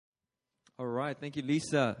All right. Thank you,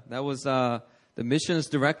 Lisa. That was the missions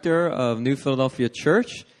director of New Philadelphia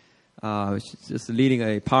Church. Just leading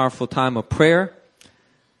a powerful time of prayer.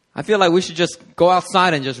 I feel like we should just go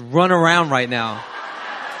outside and just run around right now.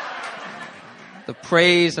 The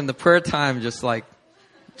praise and the prayer time just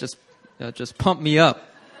pump me up.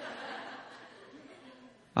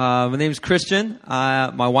 My name's Christian.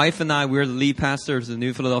 My wife and I, we're the lead pastors of the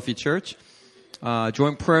New Philadelphia Church.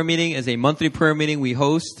 Joint prayer meeting is a monthly prayer meeting we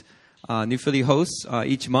host. New Philly hosts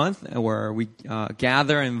each month, where we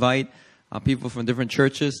gather and invite people from different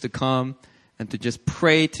churches to come and to just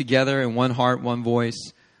pray together in one heart, one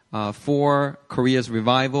voice for Korea's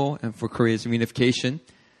revival and for Korea's reunification.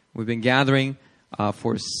 We've been gathering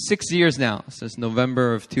for 6 years now, since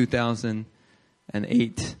November of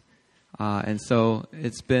 2008. And so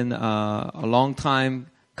it's been a long time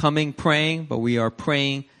coming praying, but we are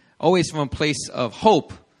praying always from a place of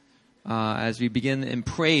hope. As we begin in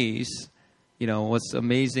praise, you know, what's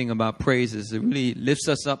amazing about praise is it really lifts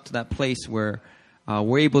us up to that place where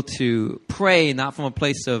we're able to pray not from a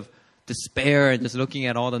place of despair and just looking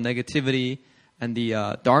at all the negativity and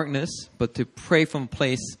the darkness, but to pray from a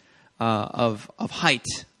place of height,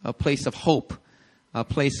 a place of hope, a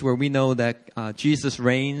place where we know that Jesus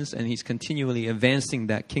reigns and he's continually advancing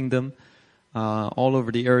that kingdom all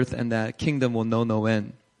over the earth, and that kingdom will know no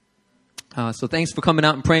end. So thanks for coming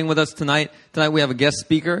out and praying with us tonight. Tonight we have a guest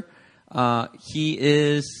speaker.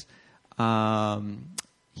 He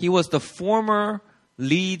was the former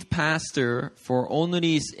lead pastor for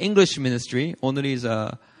Onuri's English ministry. Onuri is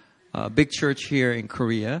a big church here in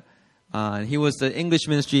Korea. And he was the English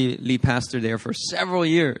ministry lead pastor there for several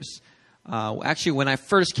years. Actually, when I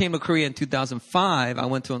first came to Korea in 2005, I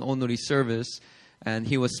went to an Onuri service, and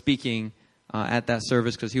he was speaking at that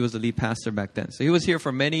service because he was the lead pastor back then. So he was here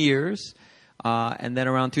for many years. And then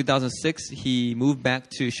around 2006, he moved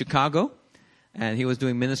back to Chicago, and he was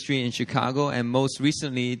doing ministry in Chicago. And most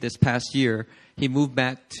recently, this past year, he moved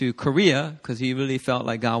back to Korea because he really felt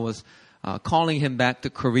like God was calling him back to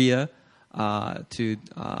Korea to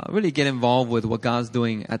really get involved with what God's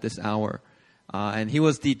doing at this hour. And he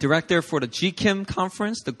was the director for the GKIM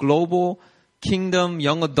conference, the Global Kingdom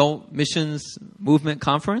Young Adult Missions Movement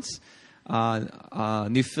Conference.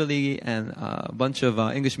 New Philly and a bunch of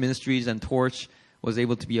English ministries and Torch was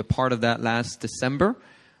able to be a part of that last December.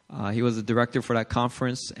 He was the director for that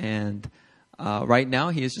conference, and right now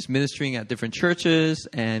he is just ministering at different churches,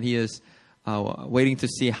 and he is waiting to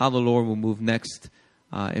see how the Lord will move next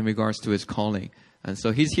in regards to his calling. And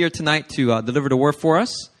so he's here tonight to deliver the word for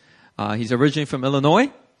us. He's originally from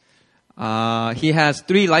Illinois. He has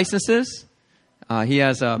 3 licenses. He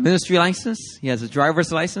has a ministry license. He has a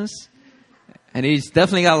driver's license. And he's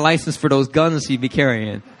definitely got a license for those guns he'd be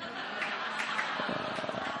carrying.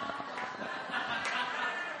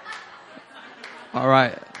 All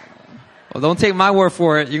right. Well, don't take my word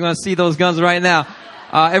for it. You're going to see those guns right now.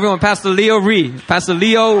 Everyone, Pastor Leo Rhee. Pastor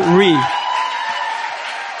Leo Rhee.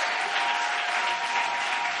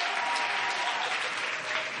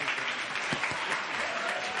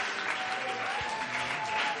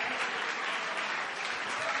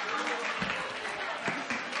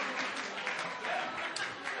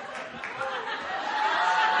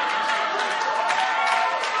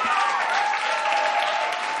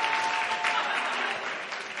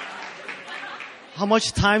 How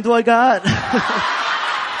much time do I got?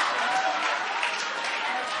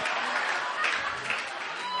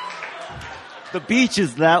 The beach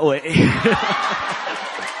is that way.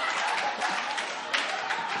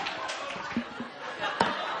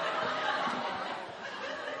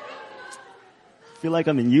 Feel like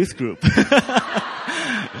I'm in youth group.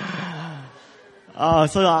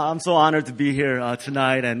 So I'm so honored to be here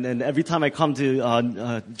tonight, and every time I come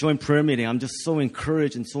to join prayer meeting, I'm just so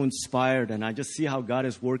encouraged and so inspired, and I just see how God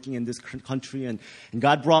is working in this country, and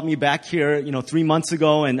God brought me back here, 3 months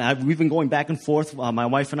ago, and we've been going back and forth, my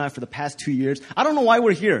wife and I, for the past 2 years. I don't know why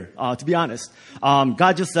we're here, to be honest.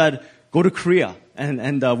 God just said, go to Korea.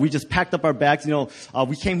 And we just packed up our bags.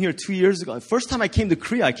 We came here 2 years ago. First time I came to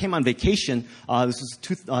Korea, I came on vacation. This was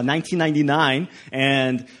 1999,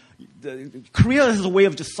 and Korea has a way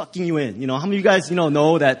of just sucking you in. How many of you guys,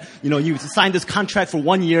 know that, you signed this contract for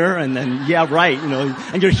 1 year and then, yeah, right,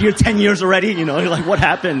 and you're here 10 years already, you're like, what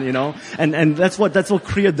happened, and that's what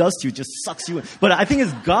Korea does to you, just sucks you in. But I think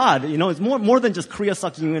it's God, it's more than just Korea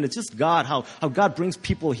sucking you in. It's just God, how God brings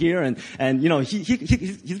people here, and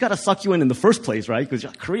he's got to suck you in the first place, right? Because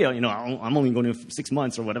Korea, I'm only going for 6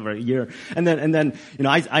 months or whatever, a year. And then,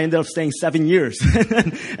 I ended up staying 7 years.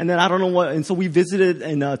 and then I don't know what, and so we visited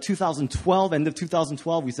in, 2012, end of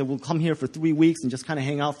 2012, we said we'll come here for 3 weeks and just kind of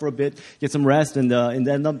hang out for a bit, get some rest, and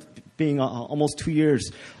end up being almost 2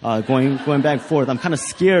 years going back and forth. I'm kind of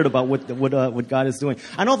scared about what God is doing.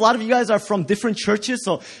 I know a lot of you guys are from different churches,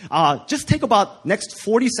 so just take about next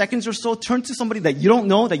 40 seconds or so. Turn to somebody that you don't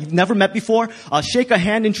know, that you've never met before. Shake a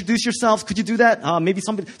hand, introduce yourselves. Could you do that? Maybe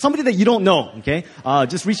somebody that you don't know. Okay,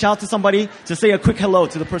 just reach out to somebody to say a quick hello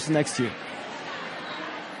to the person next to you.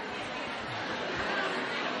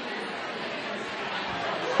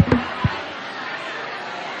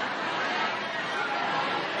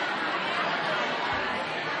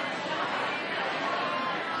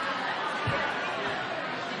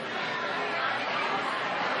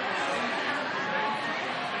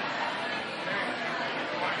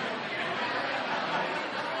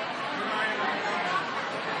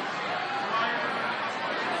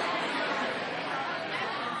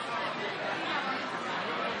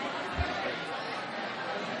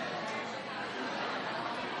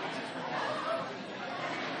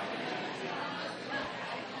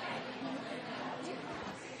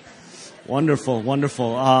 Wonderful,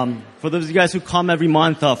 wonderful. For those of you guys who come every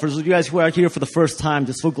month, for those of you guys who are here for the first time,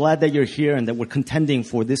 just so glad that you're here and that we're contending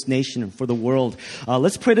for this nation and for the world.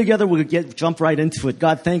 Let's pray together. We'll jump right into it.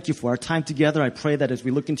 God, thank you for our time together. I pray that as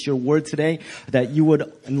we look into your word today, that you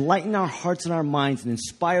would enlighten our hearts and our minds and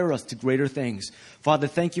inspire us to greater things. Father,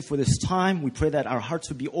 thank you for this time. We pray that our hearts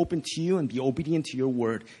would be open to you and be obedient to your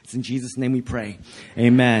word. It's in Jesus' name we pray.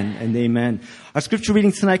 Amen and amen. Our scripture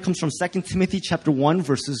reading tonight comes from 2 Timothy chapter 1,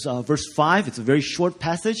 verse 5. It's a very short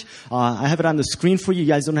passage. I have it on the screen for you. You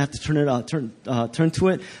guys don't have to turn to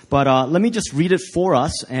it. But let me just read it for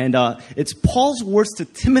us. And it's Paul's words to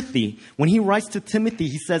Timothy. When he writes to Timothy,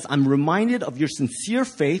 he says, I'm reminded of your sincere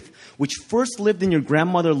faith, which first lived in your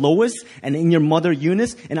grandmother Lois and in your mother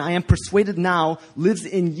Eunice, and I am persuaded now lives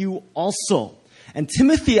in you also. And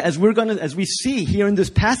Timothy, as we see here in this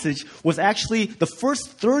passage, was actually the first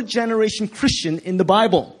third generation Christian in the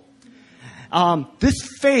Bible. This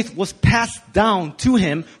faith was passed down to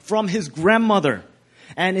him from his grandmother.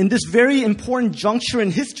 And in this very important juncture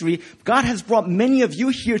in history, God has brought many of you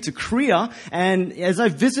here to Korea. And as I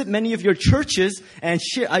visit many of your churches, and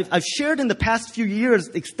I've shared in the past few years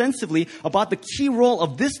extensively about the key role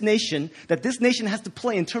of this nation, that this nation has to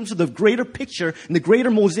play in terms of the greater picture and the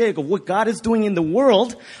greater mosaic of what God is doing in the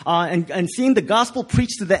world, and seeing the gospel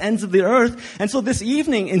preached to the ends of the earth. And so this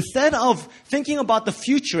evening, instead of thinking about the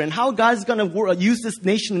future and how God is going to use this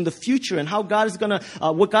nation in the future and how God is going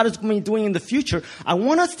to, what God is going to be doing in the future, I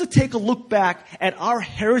want us to take a look back at our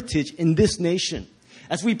heritage in this nation.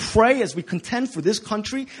 As we pray, as we contend for this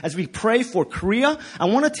country, as we pray for Korea, I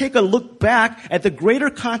want to take a look back at the greater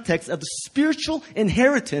context of the spiritual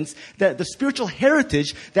inheritance, the spiritual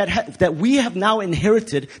heritage that we have now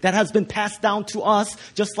inherited, that has been passed down to us,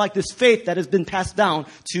 just like this faith that has been passed down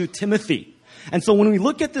to Timothy. And so when we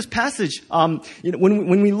look at this passage,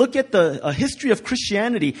 when we look at the history of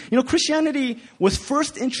Christianity, Christianity was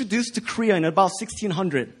first introduced to Korea in about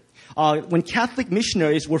 1600. When Catholic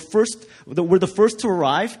missionaries were the first to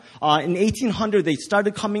arrive. In 1800, they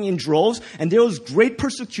started coming in droves, and there was great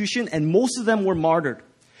persecution, and most of them were martyred.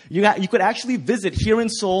 You could actually visit here in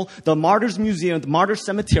Seoul the Martyrs Museum, the Martyrs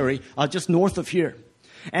Cemetery, just north of here.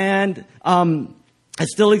 And it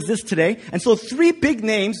still exists today. And so 3 big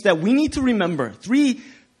names that we need to remember, 3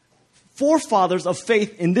 forefathers of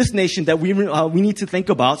faith in this nation that we need to think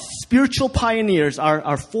about, spiritual pioneers,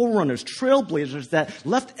 our forerunners, trailblazers that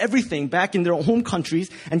left everything back in their home countries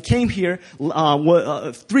and came here.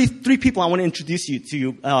 3 people I want to introduce you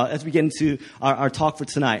to as we get into our talk for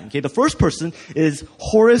tonight. Okay, the first person is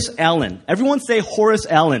Horace Allen. Everyone say Horace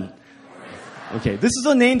Allen. Okay, this is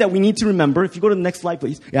a name that we need to remember. If you go to the next slide,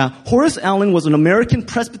 please. Yeah, Horace Allen was an American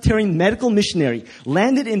Presbyterian medical missionary,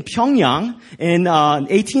 landed in Pyongyang in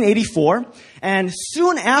 1884. And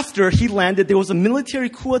soon after he landed, there was a military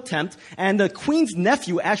coup attempt, and the Queen's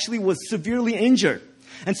nephew actually was severely injured.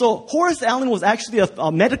 And so Horace Allen was actually a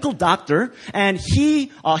medical doctor, and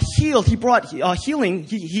he healed. He brought healing.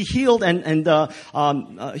 He healed, and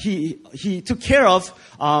he took care of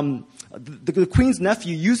the Queen's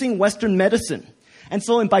nephew using Western medicine. And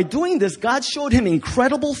so, and by doing this, God showed him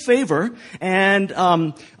incredible favor, and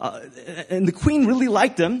the Queen really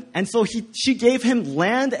liked him. And so she gave him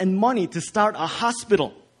land and money to start a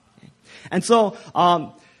hospital. And so,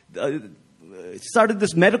 started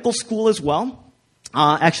this medical school as well.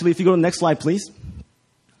 Actually, if you go to the next slide, please.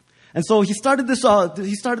 And so he started this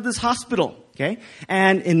hospital. Okay,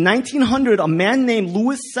 and in 1900, a man named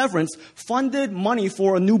Louis Severance funded money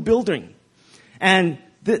for a new building, and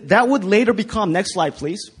that would later become, next slide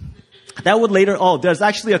please, That would later, there's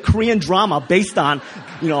actually a Korean drama based on,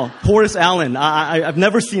 Horace Allen. I've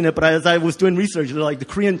never seen it, but as I was doing research, they're like the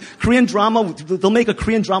Korean drama, they'll make a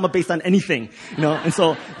Korean drama based on anything, and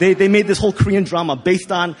so they made this whole Korean drama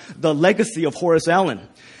based on the legacy of Horace Allen.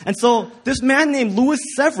 And so this man named Louis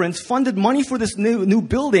Severance funded money for this new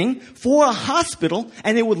building for a hospital,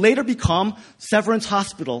 and it would later become Severance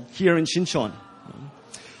Hospital here in Shincheon.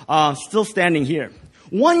 Still standing here.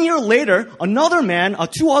 1 year later,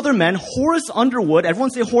 two other men, Horace Underwood.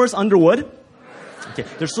 Everyone say Horace Underwood. Okay.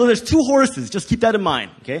 There's two Horaces. Just keep that in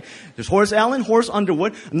mind. Okay. There's Horace Allen, Horace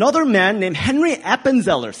Underwood. Another man named Henry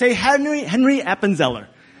Appenzeller. Say Henry Appenzeller.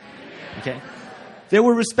 Okay. They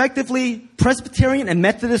were respectively Presbyterian and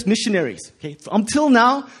Methodist missionaries. Okay. Until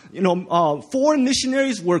now, foreign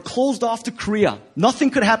missionaries were closed off to Korea. Nothing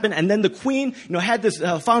could happen. And then the Queen, had this,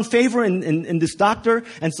 found favor in this doctor.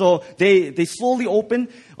 And so they slowly opened.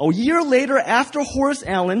 A year later, after Horace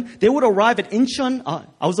Allen, they would arrive at Incheon.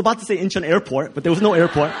 I was about to say Incheon Airport, but there was no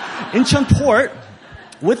airport. Incheon Port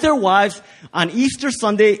with their wives on Easter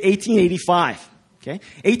Sunday, 1885. Okay.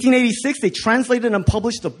 1886, they translated and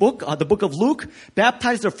published the book of Luke,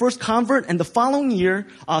 baptized their first convert, and the following year,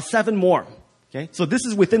 7 more. Okay. So this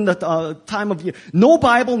is within the time of year. No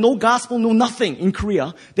Bible, no gospel, no nothing in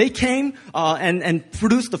Korea. They came and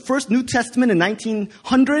produced the first New Testament in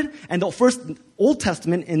 1900 and the first Old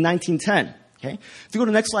Testament in 1910. Okay. If you go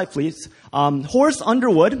to the next slide, please. Horace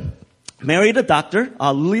Underwood married a doctor,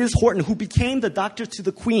 Lilias Horton, who became the doctor to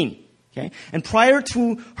the Queen. Okay. And prior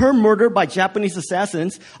to her murder by Japanese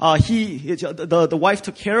assassins, the wife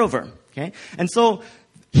took care of her. Okay. And so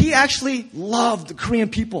he actually loved the Korean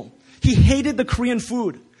people. He hated the Korean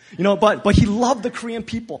food, but he loved the Korean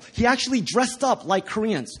people. He actually dressed up like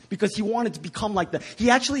Koreans because he wanted to become like them. He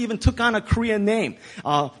actually even took on a Korean name.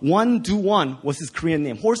 Won Do-won was his Korean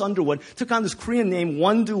name. Horace Underwood took on this Korean name,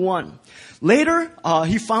 Won Do-won. Later,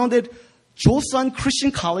 he founded Joseon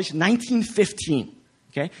Christian College, 1915.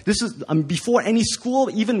 Okay, this is before any school.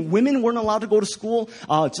 Even women weren't allowed to go to school.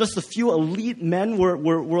 Just a few elite men were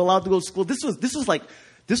allowed to go to school. This was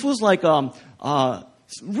like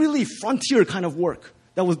really frontier kind of work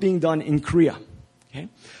that was being done in Korea. Okay,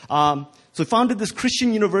 so he founded this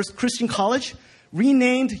Christian college,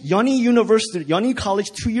 renamed Yeonmi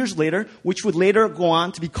College 2 years later, which would later go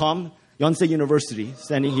on to become Yonsei University,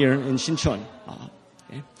 standing here in Shincheon.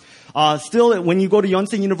 Still, when you go to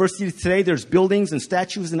Yonsei University today, there's buildings and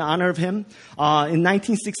statues in honor of him. In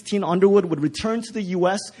 1916, Underwood would return to the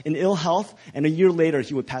U.S. in ill health, and a year later,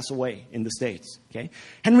 he would pass away in the States. Okay?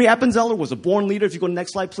 Henry Appenzeller was a born leader. If you go to the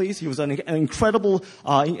next slide, please. He was an incredible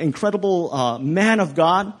man of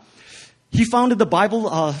God. He founded the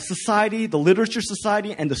Bible Society, the Literature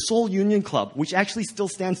Society, and the Seoul Union Club, which actually still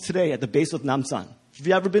stands today at the base of Namsan. If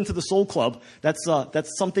you've ever been to the Seoul Club, that's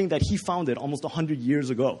something that he founded almost 100 years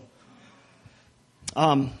ago.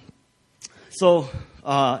 In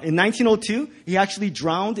 1902, he actually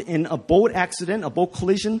drowned in a boat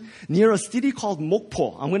collision near a city called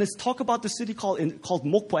Mokpo. I'm going to talk about the city called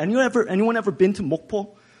Mokpo. Anyone ever been to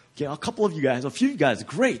Mokpo? Okay, a couple of you guys, a few of you guys,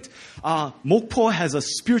 great. Mokpo has a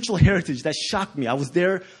spiritual heritage that shocked me. I was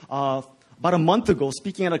there about a month ago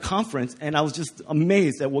speaking at a conference, and I was just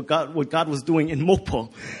amazed at what God was doing in Mokpo.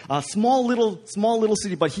 Small little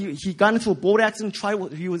city, but he got into a boat accident.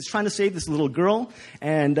 He was trying to save this little girl,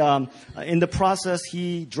 and in the process,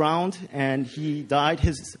 he drowned and he died.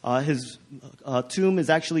 His tomb is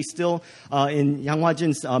actually still in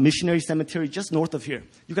Yanghwajin's missionary cemetery just north of here.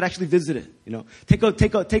 You could actually visit it.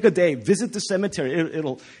 Take a day, visit the cemetery.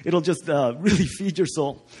 It'll just really feed your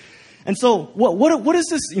soul. And so, what is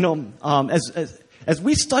this? As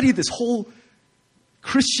we study this whole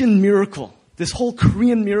Christian miracle, this whole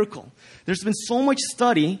Korean miracle, there's been so much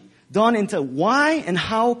study done into why and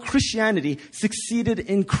how Christianity succeeded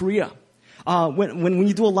in Korea. When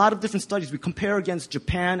you do a lot of different studies, we compare against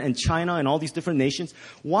Japan and China and all these different nations.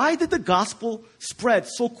 Why did the gospel spread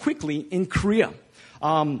so quickly in Korea?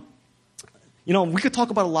 We could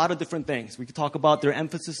talk about a lot of different things. We could talk about their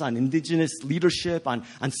emphasis on indigenous leadership, on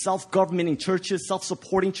self-governing churches,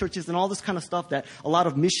 self-supporting churches, and all this kind of stuff that a lot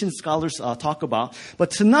of mission scholars talk about.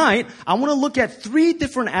 But tonight, I want to look at 3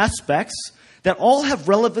 different aspects that all have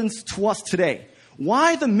relevance to us today.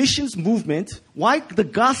 Why the missions movement, why the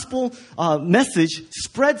gospel message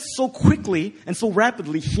spread so quickly and so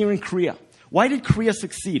rapidly here in Korea. Why did Korea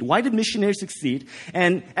succeed? Why did missionaries succeed?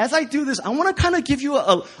 And as I do this, I want to kind of give you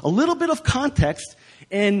a little bit of context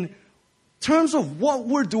in terms of what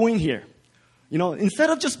we're doing here. Instead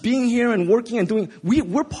of just being here and working and doing,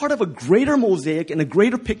 we're part of a greater mosaic and a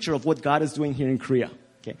greater picture of what God is doing here in Korea.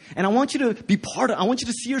 Okay? And I want you to I want you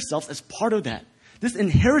to see yourselves as part of that. this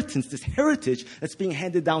inheritance, this heritage that's being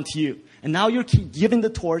handed down to you. And now you're given the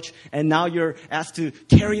torch, and now you're asked to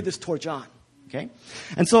carry this torch on. Okay?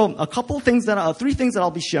 And so three things that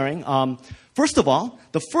I'll be sharing. First of all,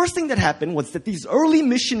 the first thing that happened was that these early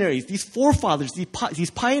missionaries, these forefathers,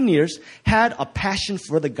 these pioneers had a passion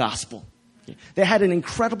for the gospel. Okay? They had an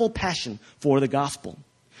incredible passion for the gospel.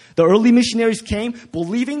 The early missionaries came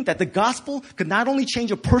believing that the gospel could not only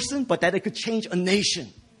change a person, but that it could change a nation.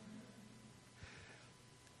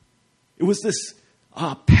 It was this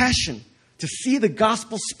passion to see the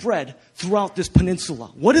gospel spread throughout this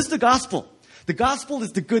peninsula. What is the gospel? The gospel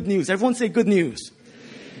is the good news. Everyone say good news.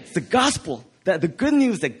 It's the gospel, the good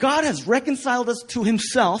news that God has reconciled us to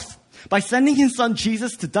himself by sending his son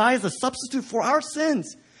Jesus to die as a substitute for our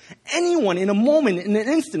sins. Anyone in a moment, in an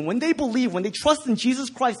instant, when they believe, when they trust in Jesus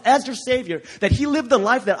Christ as their Savior, that he lived the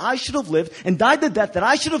life that I should have lived and died the death that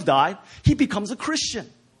I should have died, he becomes a Christian.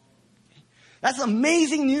 That's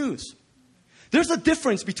amazing news. There's a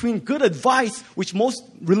difference between good advice, which most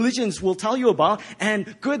religions will tell you about,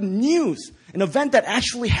 and good news, an event that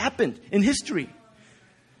actually happened in history.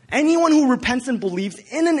 Anyone who repents and believes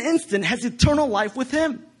in an instant has eternal life with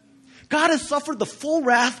him. God has suffered the full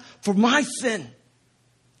wrath for my sin.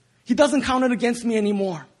 He doesn't count it against me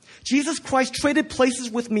anymore. Jesus Christ traded places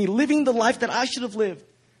with me, living the life that I should have lived,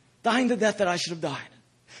 dying the death that I should have died.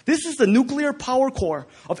 This is the nuclear power core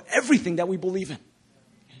of everything that we believe in.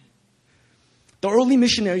 The early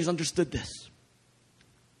missionaries understood this.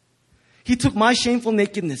 He took my shameful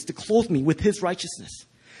nakedness to clothe me with his righteousness.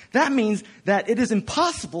 That means that it is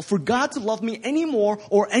impossible for God to love me any more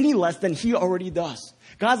or any less than he already does.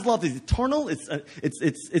 God's love is eternal,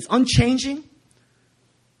 it's unchanging,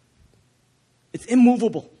 it's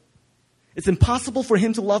immovable. It's impossible for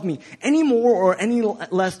him to love me any more or any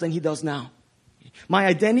less than he does now. My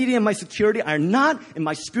identity and my security are not in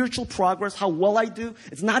my spiritual progress, how well I do.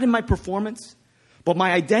 It's not in my performance. But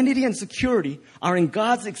my identity and security are in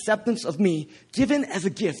God's acceptance of me, given as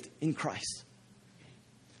a gift in Christ.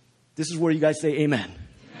 This is where you guys say amen.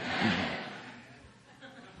 Amen.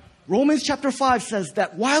 Romans chapter 5 says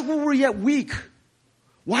that while we were yet weak,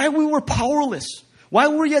 while we were powerless,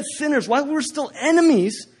 while we were yet sinners, while we were still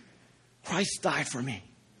enemies, Christ died for me.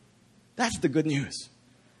 That's the good news.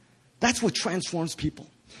 That's what transforms people.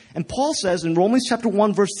 And Paul says in Romans chapter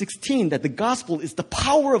 1 verse 16 that the gospel is the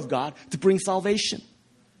power of God to bring salvation.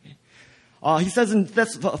 He says in 1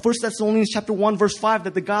 Thessalonians chapter 1 verse 5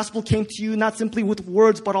 that the gospel came to you not simply with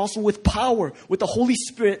words but also with power, with the Holy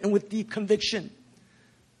Spirit and with deep conviction.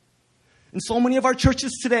 In so many of our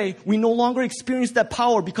churches today, we no longer experience that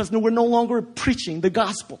power because we're no longer preaching the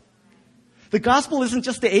gospel. The gospel isn't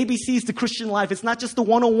just the ABCs to Christian life. It's not just the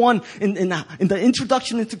 101 in the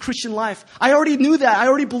introduction into Christian life. I already knew that. I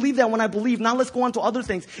already believed that when I believed. Now let's go on to other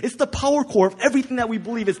things. It's the power core of everything that we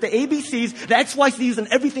believe. It's the ABCs, the XYZs, and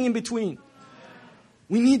everything in between.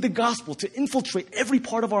 We need the gospel to infiltrate every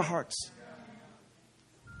part of our hearts.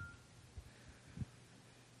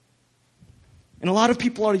 And a lot of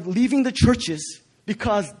people are leaving the churches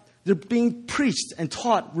because they're being preached and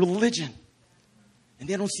taught religion. And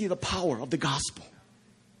they don't see the power of the gospel.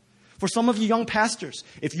 For some of you young pastors,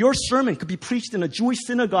 if your sermon could be preached in a Jewish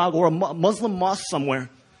synagogue or a Muslim mosque somewhere,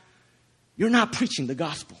 you're not preaching the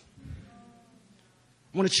gospel.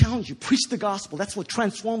 I want to challenge you. Preach the gospel. That's what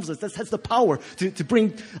transforms us. That has the power to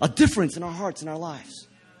bring a difference in our hearts and our lives.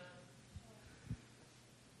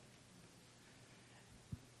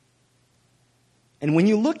 And when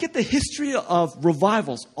you look at the history of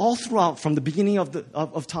revivals all throughout from the beginning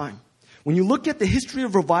of time, when you look at the history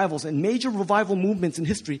of revivals and major revival movements in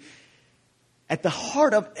history, at the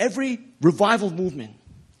heart of every revival movement,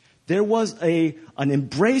 there was an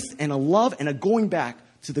embrace and a love and a going back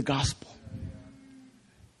to the gospel.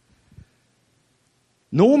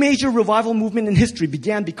 No major revival movement in history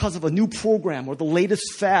began because of a new program or the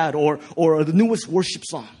latest fad or the newest worship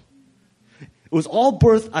song. It was all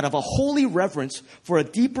birthed out of a holy reverence for a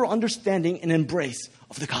deeper understanding and embrace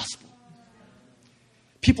of the gospel.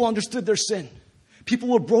 People understood their sin. People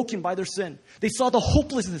were broken by their sin. They saw the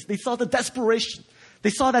hopelessness. They saw the desperation.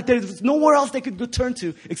 They saw that there was nowhere else they could turn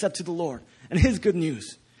to except to the Lord and his good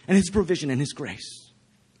news and his provision and his grace.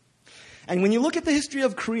 And when you look at the history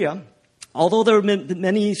of Korea, although there are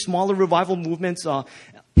many smaller revival movements,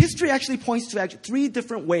 history actually points to three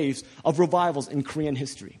different waves of revivals in Korean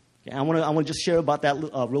history. Okay, I want to just share about that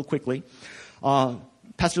real quickly.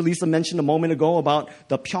 Pastor Lisa mentioned a moment ago about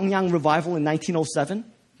the Pyongyang revival in 1907.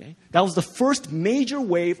 Okay? That was the first major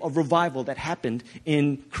wave of revival that happened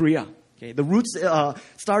in Korea. Okay? The roots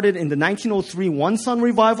started in the 1903 Wonsan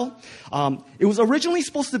revival. It was originally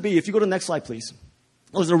supposed to be, if you go to the next slide, please.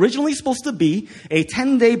 It was originally supposed to be a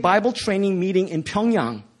 10-day Bible training meeting in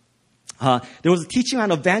Pyongyang. There was a teaching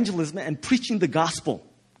on evangelism and preaching the gospel.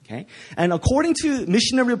 Okay? And according to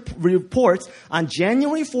missionary reports, on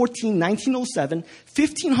January 14, 1907,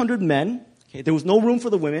 1,500 men, okay, there was no room for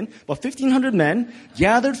the women, but 1,500 men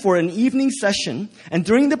gathered for an evening session. And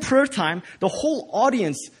during the prayer time, the whole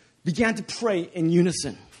audience began to pray in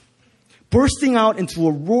unison, bursting out into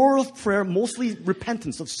a roar of prayer, mostly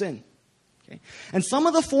repentance of sin. Okay? And some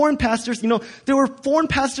of the foreign pastors, there were foreign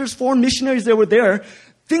pastors, foreign missionaries that were there.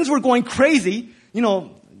 Things were going crazy.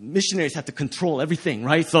 Missionaries have to control everything,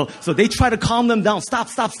 right? So they try to calm them down. Stop.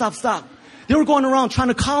 They were going around trying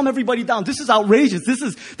to calm everybody down. This is outrageous. This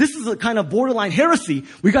is a kind of borderline heresy.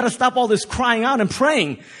 We got to stop all this crying out and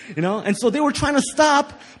praying, And so they were trying to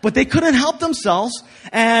stop, but they couldn't help themselves.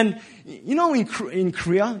 And in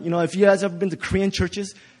Korea, if you guys ever been to Korean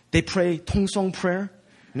churches, they pray Tongsong prayer,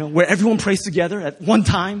 where everyone prays together at one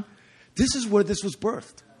time. This is where this was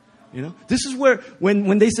birthed. This is where,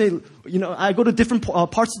 when they say, I go to different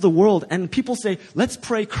parts of the world and people say, let's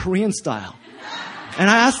pray Korean style. And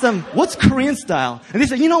I ask them, what's Korean style? And they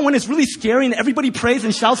say, when it's really scary and everybody prays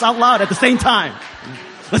and shouts out loud at the same time.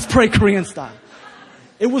 Let's pray Korean style.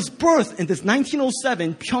 It was birthed in this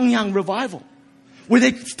 1907 Pyongyang revival, where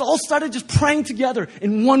they all started just praying together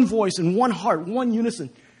in one voice, in one heart, one unison.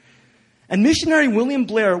 And missionary William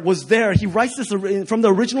Blair was there. He writes this from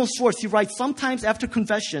the original source. He writes, sometimes after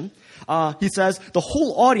confession, he says, the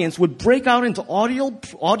whole audience would break out into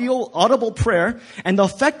audible prayer. And the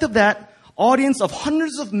effect of that audience of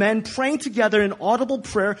hundreds of men praying together in audible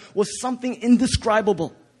prayer was something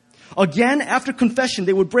indescribable. Again, after confession,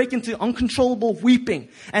 they would break into uncontrollable weeping.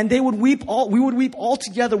 And we would weep all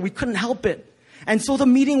together. We couldn't help it. And so the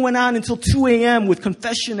meeting went on until 2 a.m. with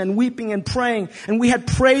confession and weeping and praying. And we had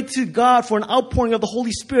prayed to God for an outpouring of the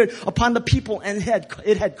Holy Spirit upon the people, and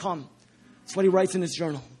it had come. That's what he writes in his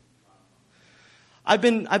journal. I've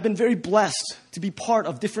been very blessed to be part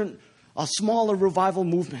of different smaller revival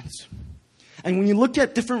movements. And when you look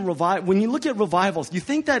at revivals, you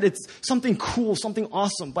think that it's something cool, something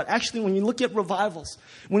awesome. But actually, when you look at revivals,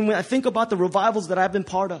 when I think about the revivals that I've been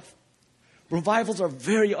part of, revivals are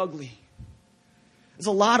very ugly. There's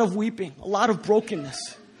a lot of weeping, a lot of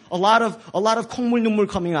brokenness, a lot of 콩물 눈물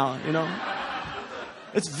coming out,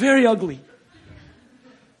 It's very ugly.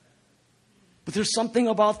 But there's something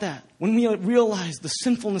about that. When we realize the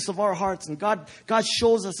sinfulness of our hearts and God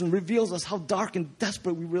shows us and reveals us how dark and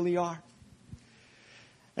desperate we really are.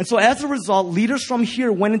 And so as a result, leaders from here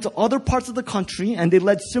went into other parts of the country and they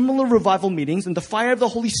led similar revival meetings, and the fire of the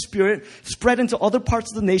Holy Spirit spread into other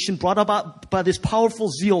parts of the nation, brought about by this powerful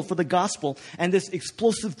zeal for the gospel and this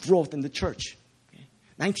explosive growth in the church.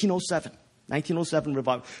 1907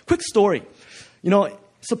 revival. Quick story.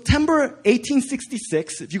 September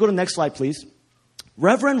 1866, if you go to the next slide, please.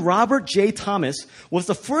 Reverend Robert J. Thomas was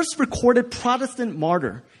the first recorded Protestant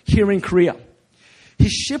martyr here in Korea.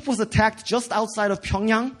 His ship was attacked just outside of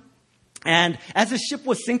Pyongyang. And as his ship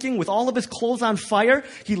was sinking with all of his clothes on fire,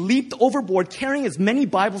 he leaped overboard carrying as many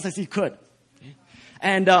Bibles as he could.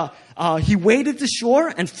 And he waded to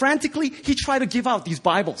shore, and frantically he tried to give out these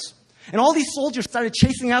Bibles. And all these soldiers started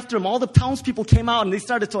chasing after him. All the townspeople came out and they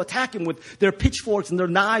started to attack him with their pitchforks and their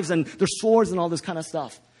knives and their swords and all this kind of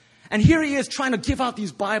stuff. And here he is trying to give out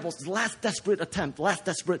these Bibles, the last desperate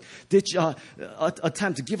ditch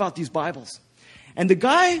attempt to give out these Bibles. And the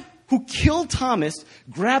guy who killed Thomas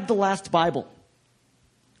grabbed the last Bible.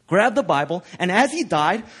 Grabbed the Bible, and as he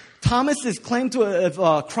died, Thomas is claimed to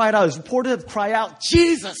have cried out, is reported to have cried out,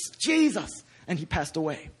 Jesus, Jesus, and he passed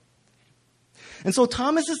away. And so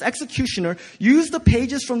Thomas's executioner used the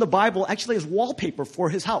pages from the Bible actually as wallpaper for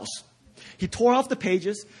his house. He tore off the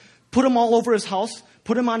pages, put them all over his house,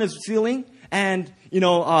 put them on his ceiling, and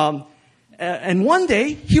one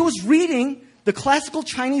day he was reading the classical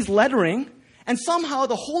Chinese lettering. And somehow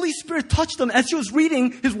the Holy Spirit touched him as he was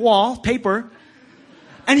reading his wallpaper.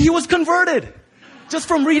 And he was converted just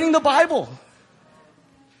from reading the Bible.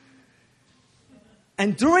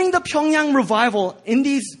 And during the Pyongyang revival, in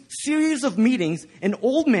these series of meetings, an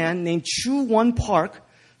old man named Chu Won Park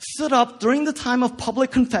stood up during the time of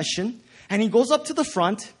public confession. And he goes up to the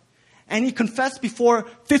front and he confessed before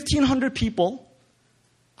 1,500 people,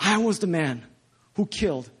 I was the man who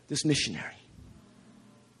killed this missionary.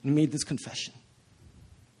 He made this confession.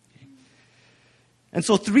 Okay. And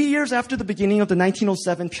so 3 years after the beginning of the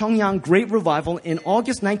 1907 Pyongyang Great Revival, in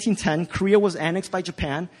August 1910, Korea was annexed by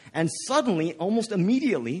Japan. And suddenly, almost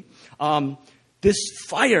immediately, this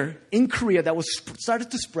fire in Korea that was started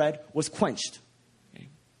to spread was quenched. Okay.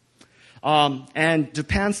 And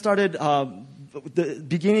Japan started the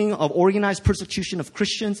beginning of organized persecution of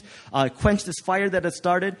Christians, quenched this fire that had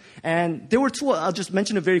started. And there were two, I'll just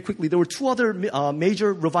mention it very quickly. There were two other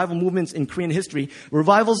major revival movements in Korean history.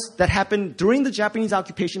 Revivals that happened during the Japanese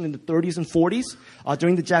occupation in the 30s and 40s.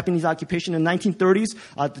 During the Japanese occupation in the 1930s,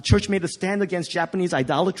 the church made a stand against Japanese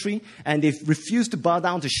idolatry, and they refused to bow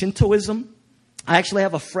down to Shintoism. I actually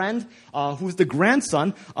have a friend who's the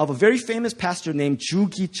grandson of a very famous pastor named Ju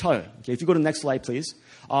Gi-chul. Okay, if you go to the next slide, please.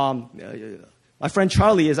 My friend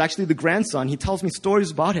Charlie is actually the grandson. He tells me stories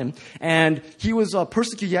about him. And he was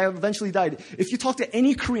persecuted. He eventually died. If you talk to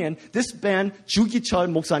any Korean, this man, Ju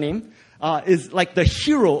Gi-chul Moksanim, is like the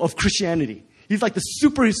hero of Christianity. He's like the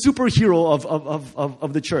superhero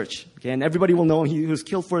of the church. Okay, and everybody will know him. He was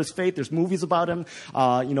killed for his faith. There's movies about him.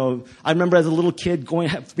 I remember as a little kid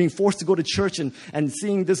being forced to go to church and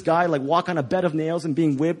seeing this guy like walk on a bed of nails and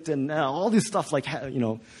being whipped and all this stuff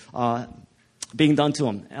being done to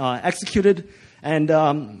him. Executed. And,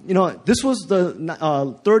 this was the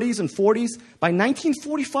 30s and 40s. By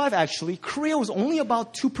 1945, actually, Korea was only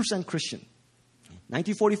about 2% Christian.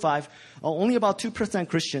 1945, only about 2%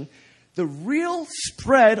 Christian. The real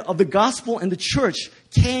spread of the gospel and the church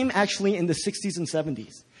came actually in the 60s and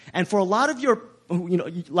 70s. And for a lot of you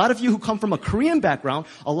who come from a Korean background,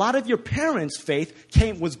 a lot of your parents' faith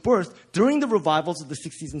was birthed during the revivals of the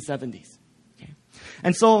 60s and 70s. Okay?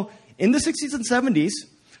 And so in the 60s and 70s,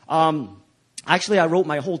 actually I wrote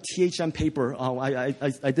my whole THM paper.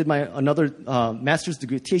 I did another master's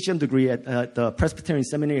degree, THM degree at the Presbyterian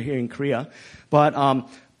Seminary here in Korea. But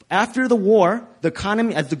after the war, as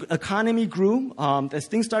the economy grew, as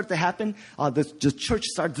things started to happen, the church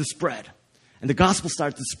started to spread. And the gospel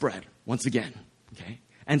started to spread once again. Okay?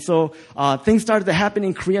 And so things started to happen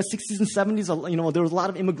in Korea, 60s and 70s. There was a lot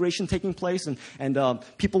of immigration taking place, and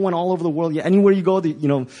people went all over the world. Yeah, anywhere you go,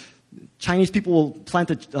 Chinese people will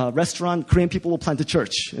plant a restaurant, Korean people will plant a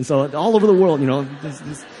church. And so all over the world,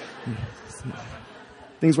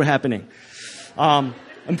 things were happening.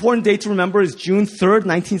 Important date to remember is June 3rd,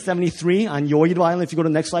 1973 on Yeouido Island. If you go to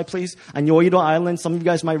the next slide, please. On Yeouido Island, some of you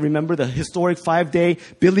guys might remember the historic 5-day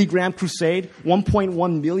Billy Graham crusade.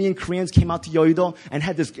 1.1 million Koreans came out to Yeouido and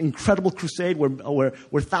had this incredible crusade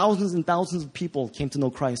where thousands and thousands of people came to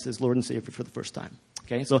know Christ as Lord and Savior for the first time.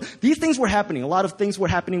 Okay, so these things were happening. A lot of things were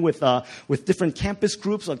happening with different campus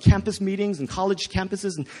groups, campus meetings and college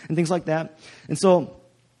campuses and things like that. And so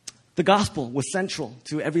the gospel was central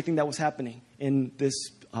to everything that was happening in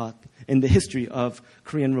the history of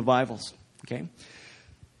Korean revivals. Okay,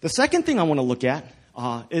 the second thing I want to look at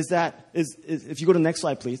is if you go to the next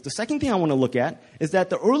slide, please. The second thing I want to look at is that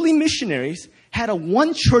the early missionaries had a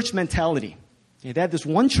one church mentality. Okay, they had this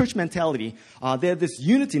one church mentality. They had this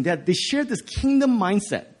unity. They shared this kingdom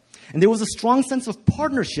mindset, and there was a strong sense of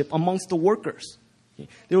partnership amongst the workers. Okay,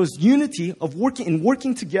 there was unity of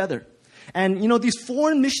working together. And, these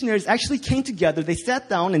foreign missionaries actually came together. They sat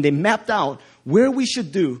down and they mapped out where we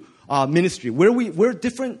should do ministry, where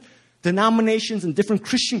different denominations and different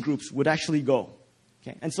Christian groups would actually go.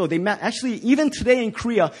 Okay? And so actually, even today in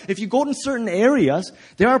Korea, if you go to certain areas,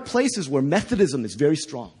 there are places where Methodism is very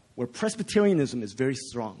strong, where Presbyterianism is very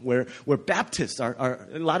strong, where Baptists a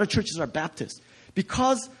lot of churches are Baptist,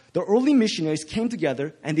 because the early missionaries came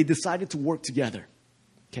together and they decided to work together.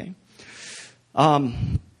 Okay?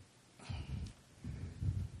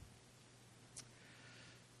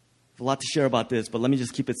 A lot to share about this, but let me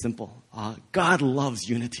just keep it simple. God loves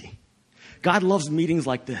unity. God loves meetings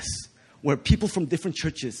like this, where people from different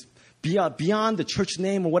churches, beyond the church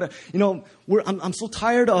name or whatever, I'm so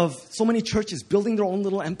tired of so many churches building their own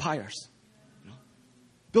little empires,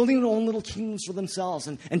 building their own little kingdoms for themselves,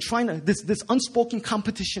 and trying to this unspoken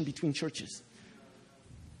competition between churches.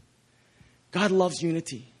 God loves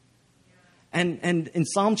unity, and in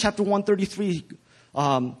Psalm chapter 133.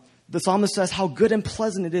 The psalmist says how good and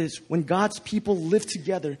pleasant it is when God's people live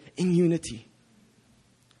together in unity.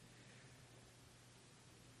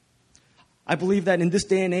 I believe that in this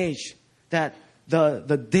day and age, that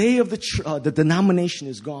the day of the denomination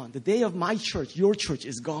is gone. The day of my church, your church,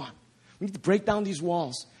 is gone. We need to break down these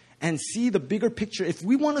walls and see the bigger picture. If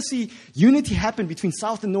we want to see unity happen between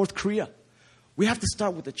South and North Korea, we have to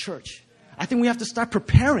start with the church. I think we have to start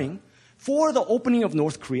preparing for the opening of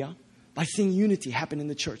North Korea by seeing unity happen in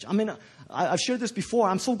the church. I mean, I've shared this before.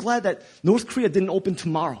 I'm so glad that North Korea didn't open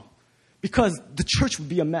tomorrow, because the church would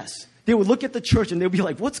be a mess. They would look at the church and they would be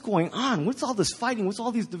like, what's going on? What's all this fighting? What's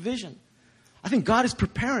all these division? I think God is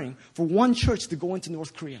preparing for one church to go into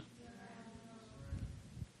North Korea.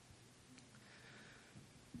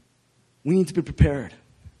 We need to be prepared.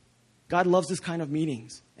 God loves this kind of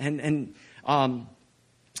meetings. And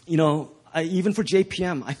even for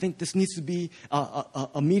JPM, I think this needs to be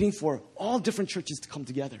a meeting for all different churches to come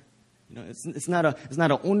together. You know, it's not an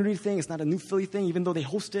Onery thing. It's not a New Philly thing, even though they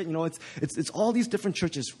host it. You know, it's all these different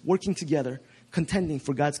churches working together, contending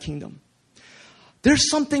for God's kingdom. There's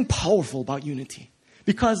something powerful about unity,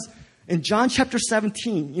 because in John chapter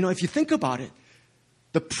 17, you know, if you think about it,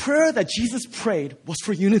 the prayer that Jesus prayed was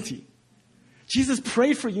for unity. Jesus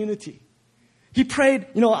prayed for unity. He prayed,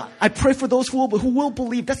 you know, I pray for those who will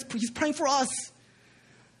believe. He's praying for us.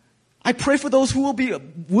 I pray for those who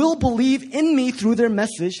will believe in me through their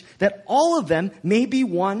message, that all of them may be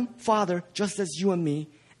one, Father, just as you and me,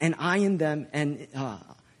 and I in them, and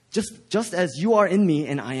just as you are in me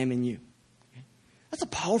and I am in you. Okay? That's a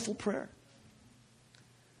powerful prayer.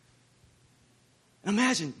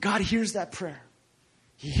 Imagine God hears that prayer.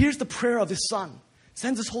 He hears the prayer of His Son,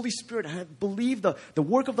 sends His Holy Spirit, and I believe the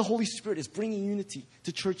work of the Holy Spirit is bringing unity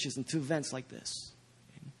to churches and to events like this.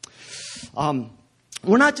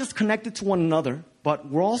 We're not just connected to one another, but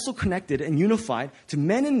we're also connected and unified to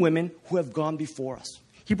men and women who have gone before us.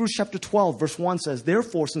 Hebrews chapter 12, verse 1 says,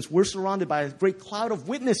 therefore, since we're surrounded by a great cloud of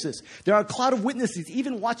witnesses, there are a cloud of witnesses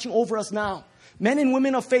even watching over us now. Men and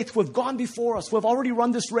women of faith who have gone before us, who have already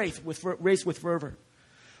run this race with fervor.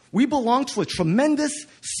 We belong to a tremendous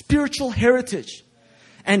spiritual heritage.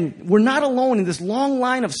 And we're not alone in this long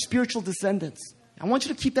line of spiritual descendants. I want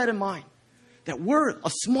you to keep that in mind. That we're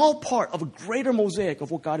a small part of a greater mosaic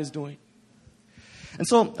of what God is doing. And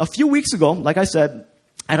so a few weeks ago, like I said,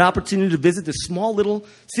 I had an opportunity to visit this small little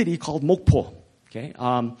city called Mokpo. Okay,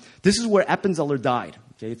 this is where Appenzeller died.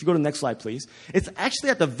 Okay, if you go to the next slide, please. It's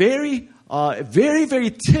actually at the very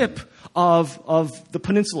tip of the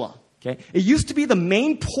peninsula. Okay, it used to be the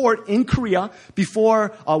main port in Korea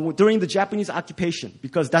before, during the Japanese occupation,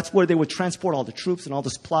 because that's where they would transport all the troops and all the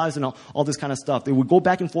supplies and all this kind of stuff. They would go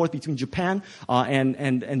back and forth between Japan and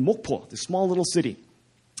Mokpo, this small little city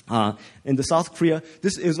in the South Korea.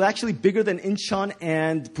 This is actually bigger than Incheon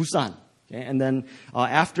and Busan. Okay, and then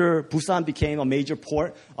after Busan became a major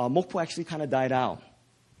port, Mokpo actually kind of died out.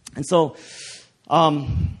 And so, let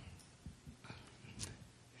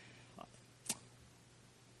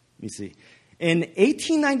me see. In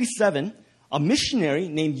 1897, a missionary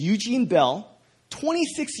named Eugene Bell,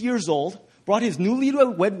 26 years old, brought his newly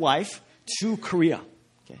wed wife to Korea.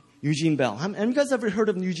 Okay, Eugene Bell. Have you guys ever heard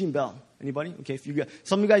of Eugene Bell? Anybody? Okay,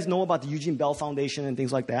 some of you guys know about the Eugene Bell Foundation and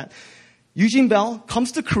things like that. Eugene Bell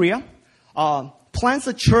comes to Korea, plants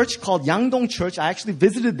a church called Yangdong Church. I actually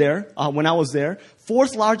visited there when I was there.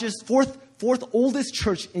 Fourth oldest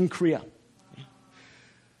church in Korea. Okay.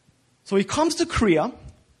 So he comes to Korea.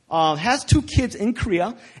 Has 2 kids in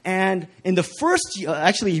Korea, and in the first year,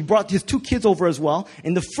 actually he brought his 2 kids over as well.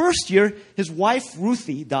 In the first year, his wife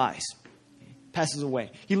Rhee dies, passes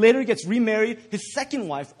away. He later gets remarried. His second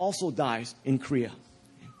wife also dies in Korea.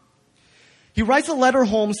 He writes a letter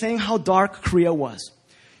home saying how dark Korea was.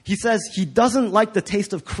 He says he doesn't like the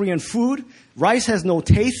taste of Korean food. Rice has no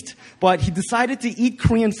taste, but he decided to eat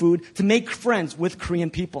Korean food to make friends with Korean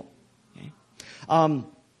people. Okay?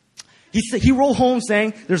 He wrote home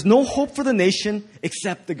saying, there's no hope for the nation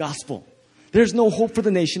except the gospel. There's no hope for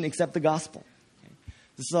the nation except the gospel. Okay.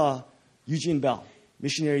 This is Eugene Bell,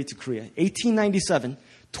 missionary to Korea, 1897,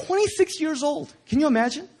 26 years old. Can you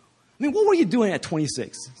imagine? I mean, what were you doing at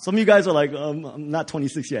 26? Some of you guys are like, I'm not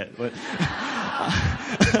 26 yet. But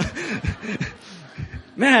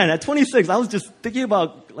man, at 26, I was just thinking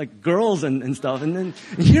about like girls and stuff. And then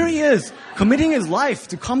here he is, committing his life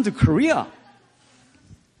to come to Korea.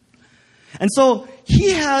 And so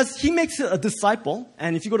he makes a disciple,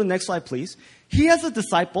 and if you go to the next slide, please. He has a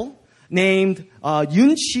disciple named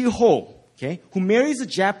Yoon Chi-ho, okay, who marries a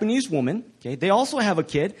Japanese woman. Okay, they also have a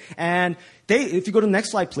kid, and if you go to the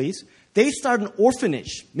next slide, please, they start an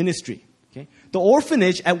orphanage ministry. Okay, the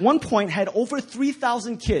orphanage at one point had over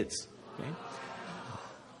 3,000 kids. Okay.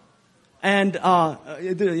 And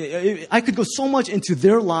I could go so much into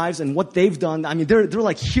their lives and what they've done. I mean, they're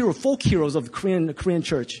like folk heroes of the Korean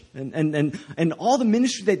church, and all the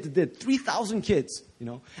ministry they did. 3,000 kids, you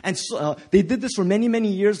know, and so, they did this for many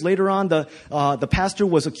years. Later on, the pastor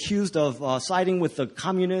was accused of siding with the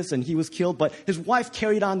communists, and he was killed. But his wife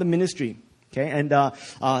carried on the ministry. Okay, and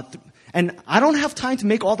I don't have time to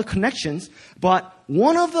make all the connections, but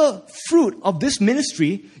one of the fruit of this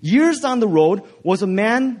ministry, years down the road, was a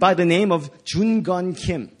man by the name of Jun-gun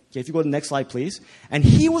Kim. Okay, if you go to the next slide, please. And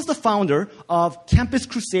he was the founder of Campus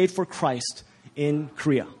Crusade for Christ in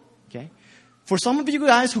Korea. Okay, for some of you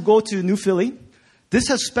guys who go to New Philly, this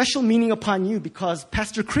has special meaning upon you because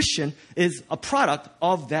Pastor Christian is a product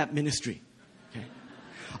of that ministry. Okay.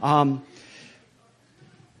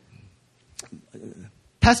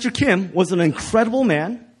 Pastor Kim was an incredible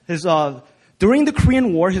man. During the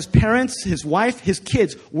Korean War, his parents, his wife, his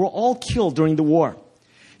kids were all killed during the war.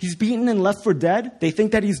 He's beaten and left for dead. They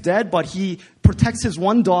think that he's dead, but he protects his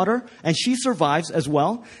one daughter, and she survives as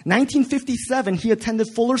well. 1957, he attended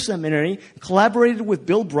Fuller Seminary, collaborated with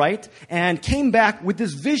Bill Bright, and came back with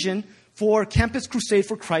this vision for Campus Crusade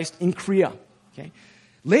for Christ in Korea. Okay?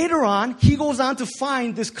 Later on, he goes on to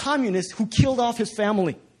find this communist who killed off his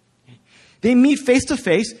family. They meet face to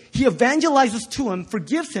face. He evangelizes to him,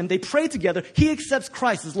 forgives him. They pray together. He accepts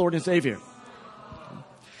Christ as Lord and Savior.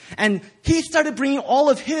 And he started bringing all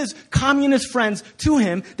of his communist friends to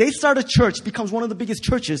him. They start a church, becomes one of the biggest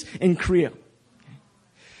churches in Korea.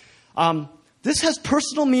 This has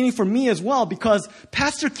personal meaning for me as well because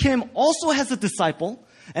Pastor Kim also has a disciple.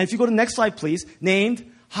 And if you go to the next slide, please,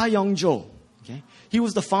 named Ha Young-jo. Okay? He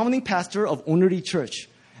was the founding pastor of Onuri Church.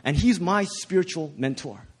 And he's my spiritual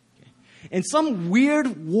mentor. Okay? In some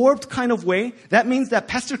weird, warped kind of way, that means that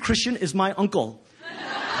Pastor Christian is my uncle.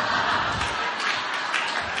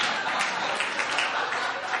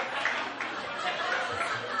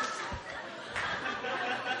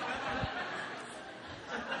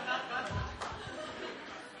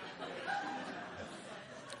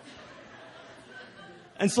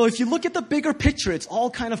 And so if you look at the bigger picture, it's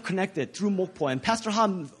all kind of connected through Mokpo. And Pastor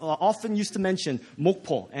Han often used to mention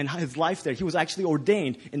Mokpo and his life there. He was actually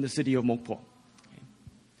ordained in the city of Mokpo. Okay.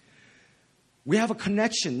 We have a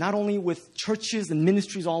connection not only with churches and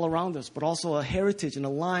ministries all around us, but also a heritage and a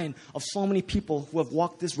line of so many people who have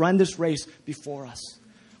run this race before us.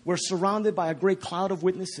 We're surrounded by a great cloud of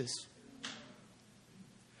witnesses.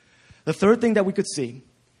 The third thing that we could see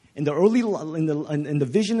in the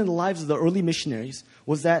vision and the lives of the early missionaries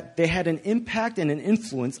was that they had an impact and an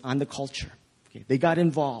influence on the culture. Okay? They got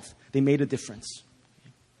involved. They made a difference.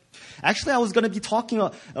 Actually, I was going to be talking,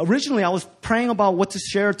 originally I was praying about what to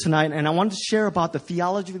share tonight, and I wanted to share about the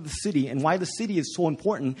theology of the city and why the city is so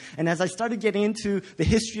important. And as I started getting into the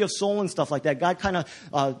history of Seoul and stuff like that, God kind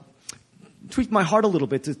of tweaked my heart a little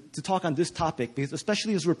bit to talk on this topic, because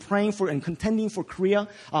especially as we're praying for and contending for Korea,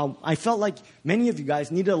 I felt like many of you guys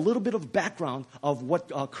needed a little bit of background of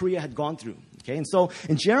what Korea had gone through. Okay, and so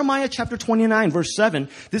in Jeremiah chapter 29, verse 7,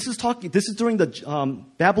 this is during the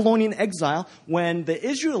Babylonian exile when the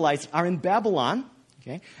Israelites are in Babylon.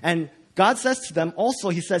 Okay, and God says to them also,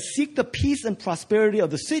 He says, "Seek the peace and prosperity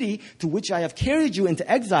of the city to which I have carried you into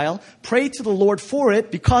exile. Pray to the Lord for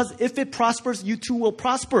it, because if it prospers, you too will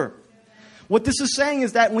prosper." What this is saying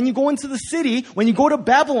is that when you go into the city, when you go to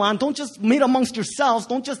Babylon, don't just meet amongst yourselves.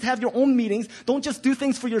 Don't just have your own meetings. Don't just do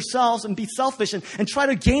things for yourselves and be selfish and try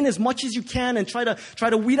to gain as much as you can and try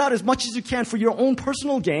to weed out as much as you can for your own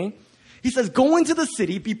personal gain. He says, go into the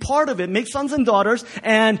city, be part of it, make sons and daughters,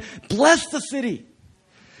 and bless the city.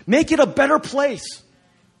 Make it a better place.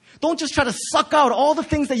 Don't just try to suck out all the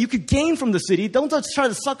things that you could gain from the city. Don't just try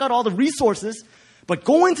to suck out all the resources, but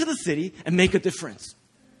go into the city and make a difference.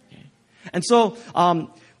 And so,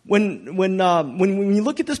 when you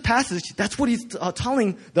look at this passage, that's what he's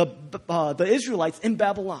telling the Israelites in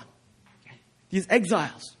Babylon, these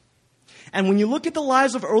exiles. And when you look at the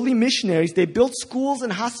lives of early missionaries, they built schools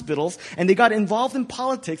and hospitals, and they got involved in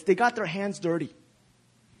politics. They got their hands dirty.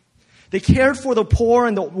 They cared for the poor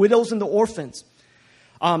and the widows and the orphans,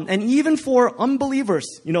 and even for unbelievers.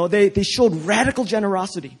 They showed radical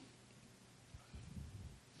generosity.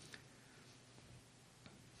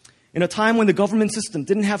 In a time when the government system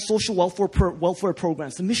didn't have social welfare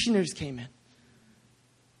programs, the missionaries came in.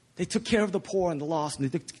 They took care of the poor and the lost, and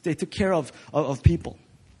they took care of people.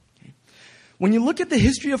 Okay. When you look at the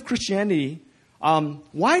history of Christianity,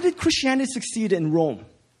 why did Christianity succeed in Rome?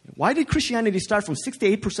 Why did Christianity start from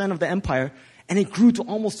 68% of the empire and it grew to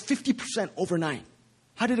almost 50% overnight?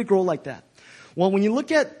 How did it grow like that? Well, when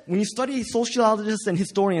you study sociologists and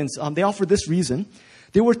historians, they offer this reason.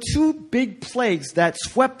 There were two big plagues that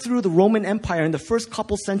swept through the Roman Empire in the first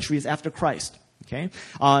couple centuries after Christ. Okay,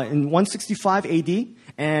 in 165 AD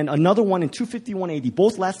and another one in 251 AD.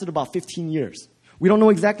 Both lasted about 15 years. We don't know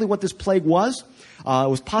exactly what this plague was. It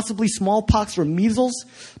was possibly smallpox or measles,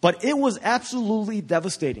 but it was absolutely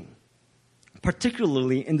devastating,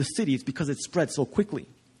 particularly in the cities because it spread so quickly.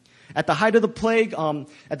 At the height of the plague,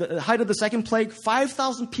 at the height of the second plague,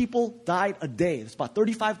 5,000 people died a day. It's about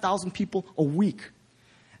 35,000 people a week.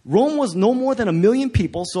 Rome was no more than 1 million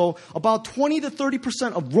people, so about 20 to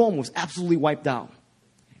 30% of Rome was absolutely wiped out.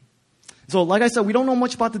 So like I said, we don't know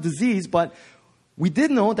much about the disease, but we did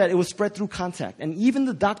know that it was spread through contact. And even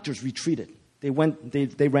the doctors retreated. They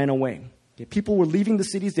ran away. Okay, people were leaving the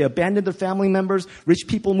cities. They abandoned their family members. Rich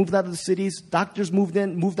people moved out of the cities. Doctors moved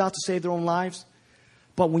out to save their own lives.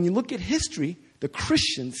 But when you look at history, the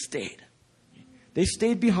Christians stayed. They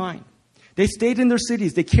stayed behind. They stayed in their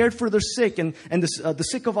cities. They cared for their sick and the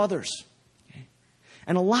sick of others.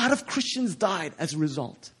 And a lot of Christians died as a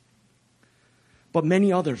result. But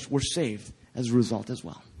many others were saved as a result as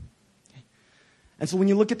well. And so when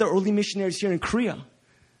you look at the early missionaries here in Korea,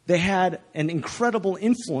 they had an incredible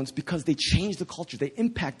influence because they changed the culture. They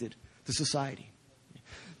impacted the society.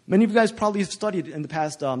 Many of you guys probably have studied in the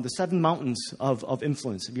past the 7 mountains of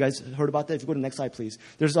influence. Have you guys heard about that? If you go to the next slide, please.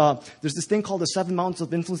 There's this thing called the 7 mountains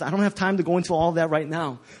of influence. I don't have time to go into all of that right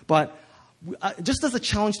now. But just as a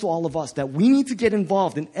challenge to all of us, that we need to get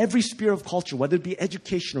involved in every sphere of culture, whether it be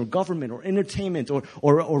education or government or entertainment or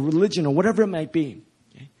religion or whatever it might be.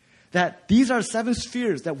 Okay? That these are 7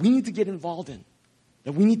 spheres that we need to get involved in.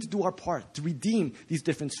 That we need to do our part to redeem these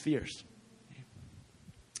different spheres.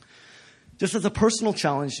 Just as a personal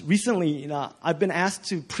challenge, recently, I've been asked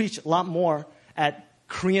to preach a lot more at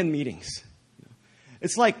Korean meetings.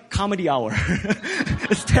 It's like comedy hour.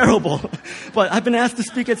 It's terrible. But I've been asked to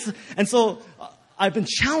speak and so I've been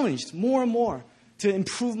challenged more and more to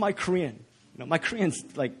improve my Korean. My Korean's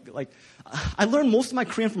like I learned most of my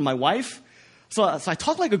Korean from my wife. So I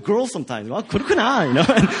talk like a girl sometimes. 그렇구나,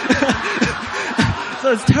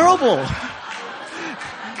 So it's terrible.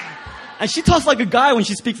 And she talks like a guy when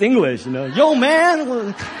she speaks English, Yo,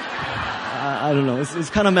 man. I don't know. It's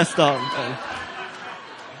kind of messed up.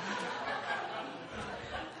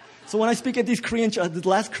 So when I speak at the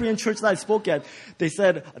last Korean church that I spoke at, they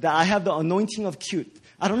said that I have the anointing of cute.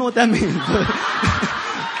 I don't know what that means.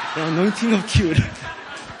 The anointing of cute.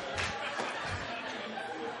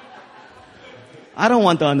 I don't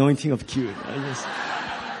want the anointing of cute.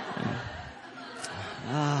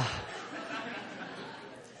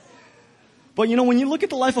 But when you look at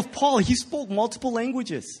the life of Paul, he spoke multiple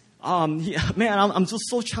languages. I'm just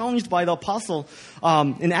so challenged by the apostle.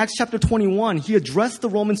 In Acts chapter 21, he addressed the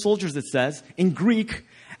Roman soldiers, it says, in Greek.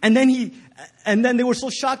 And then they were so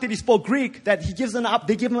shocked that he spoke Greek that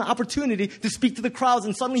they give him an opportunity to speak to the crowds.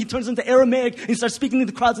 And suddenly he turns into Aramaic and he starts speaking to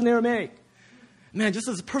the crowds in Aramaic. Man, just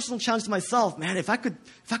as a personal challenge to myself, man, if I could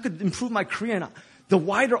improve my Korean, the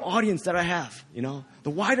wider audience that I have, the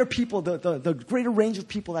wider people, the greater range of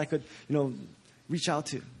people that I could, reach out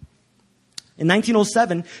to. In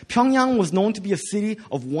 1907, Pyongyang was known to be a city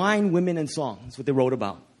of wine, women, and song. That's what they wrote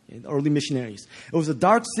about, the early missionaries. It was a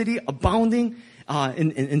dark city abounding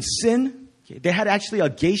in sin. Okay. They had actually a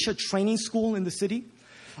geisha training school in the city.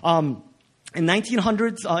 In the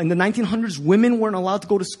 1900s, women weren't allowed to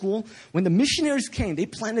go to school. When the missionaries came, they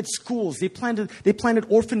planted schools, they planted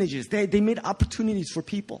orphanages, they made opportunities for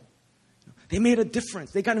people. They made a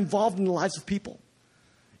difference. They got involved in the lives of people.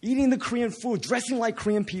 Eating the Korean food, dressing like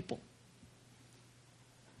Korean people.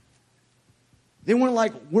 They weren't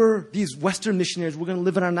like, we're these Western missionaries, we're going to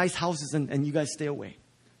live in our nice houses and you guys stay away.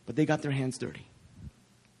 But they got their hands dirty.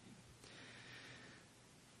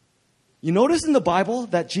 You notice in the Bible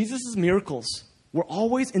that Jesus' miracles were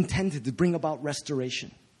always intended to bring about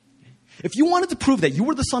restoration. If you wanted to prove that you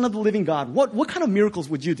were the Son of the living God, what kind of miracles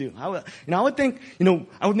would you do? I would think,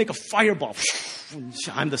 I would make a fireball.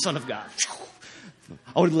 I'm the Son of God.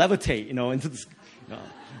 I would levitate, into this,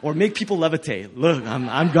 or make people levitate. Look,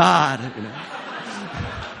 I'm God,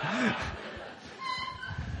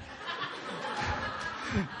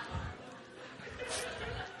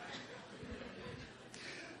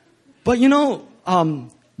 But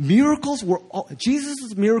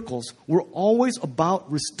Jesus' miracles were always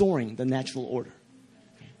about restoring the natural order.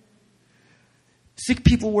 Sick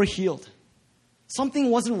people were healed. Something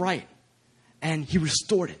wasn't right, and he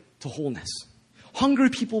restored it to wholeness. Hungry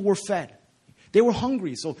people were fed. They were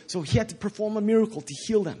hungry, so he had to perform a miracle to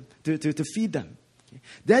heal them, to feed them.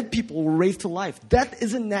 Dead people were raised to life. Death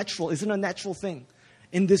isn't a natural thing.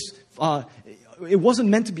 It wasn't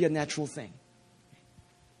meant to be a natural thing.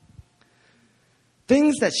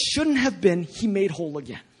 Things that shouldn't have been, he made whole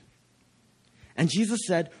again. And Jesus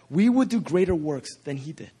said, we would do greater works than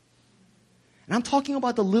he did. And I'm talking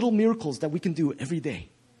about the little miracles that we can do every day.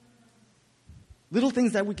 Little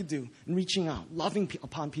things that we could do in reaching out, loving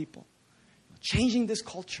upon people, changing this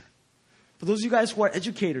culture. For those of you guys who are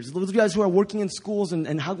educators, those of you guys who are working in schools and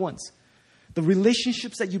hagwons, the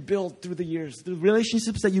relationships that you build through the years, the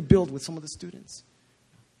relationships that you build with some of the students,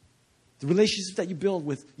 the relationships that you build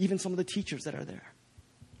with even some of the teachers that are there.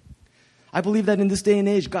 I believe that in this day and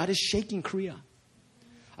age, God is shaking Korea.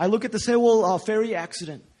 I look at the Sewol ferry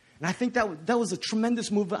accident, and I think that was a tremendous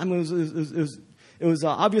move. I mean, it was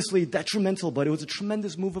obviously detrimental, but it was a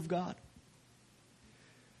tremendous move of God.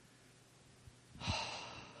 I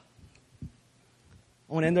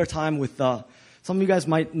want to end our time with some of you guys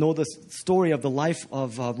might know the story of the life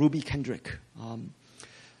of Ruby Kendrick.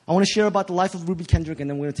 I want to share about the life of Ruby Kendrick, and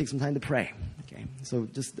then we're going to take some time to pray. Okay, so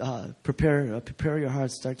just prepare your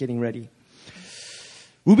hearts, start getting ready.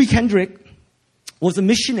 Ruby Kendrick was a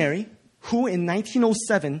missionary who in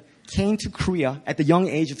 1907 came to Korea at the young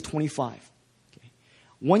age of 25. Okay.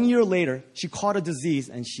 1 year later, she caught a disease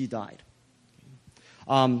and she died.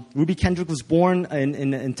 Ruby Kendrick was born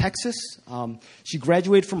in Texas. She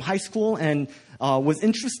graduated from high school and was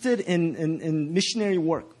interested in missionary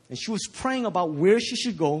work. And she was praying about where she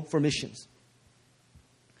should go for missions.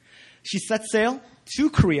 She set sail to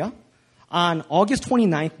Korea on August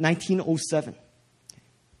 29th, 1907.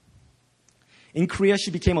 In Korea,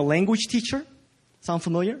 she became a language teacher. Sound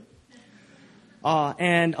familiar?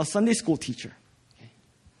 And a Sunday school teacher.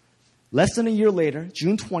 Less than a year later,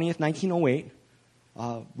 June 20th, 1908,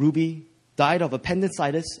 Ruby died of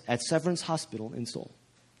appendicitis at Severance Hospital in Seoul.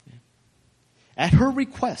 At her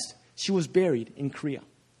request, she was buried in Korea.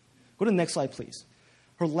 Go to the next slide, please.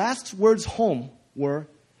 Her last words home were,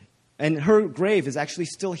 and her grave is actually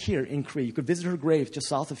still here in Korea. You could visit her grave just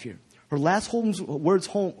south of here. Her last words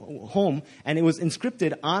home, and it was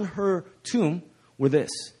inscripted on her tomb, were this: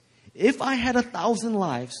 if I had 1,000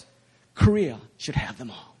 lives, Korea should have them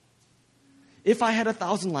all. If I had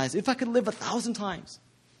 1,000 lives, if I could live 1,000 times,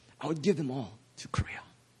 I would give them all to Korea.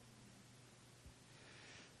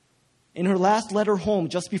 In her last letter home,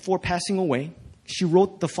 just before passing away, she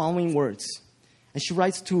wrote the following words. And she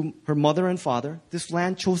writes to her mother and father, this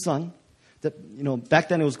land, Chosun, that, back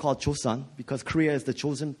then it was called Chosun because Korea is the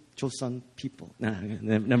chosen Chosun people.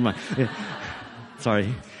 Never mind.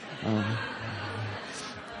 Sorry.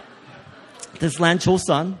 This land,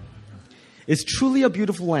 Chosun, is truly a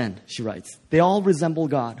beautiful land, she writes. They all resemble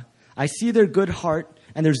God. I see their good heart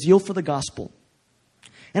and their zeal for the gospel.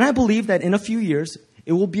 And I believe that in a few years,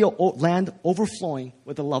 it will be a land overflowing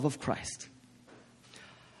with the love of Christ.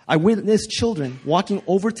 I witnessed children walking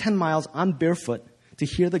over 10 miles on barefoot to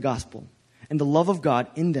hear the gospel, and the love of God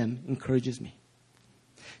in them encourages me.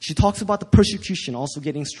 She talks about the persecution also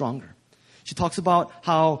getting stronger. She talks about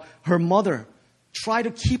how her mother tried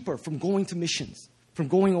to keep her from going to missions, from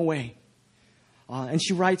going away. And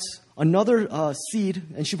she writes another seed,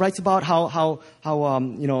 and she writes about how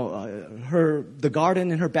the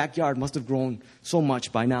garden in her backyard must have grown so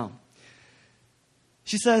much by now.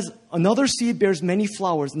 She says, another seed bears many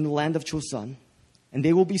flowers in the land of Chosun, and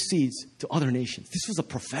they will be seeds to other nations. This was a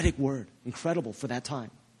prophetic word, incredible for that time.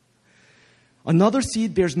 Another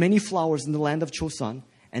seed bears many flowers in the land of Chosun,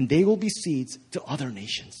 and they will be seeds to other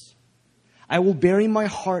nations. I will bury my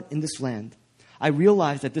heart in this land. I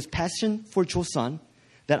realize that this passion for Chosun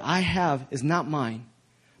that I have is not mine,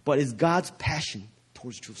 but is God's passion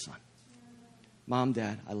towards Chosun. Mom,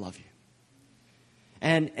 Dad, I love you.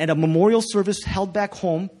 And at a memorial service held back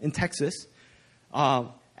home in Texas,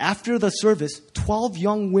 after the service, 12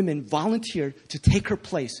 young women volunteered to take her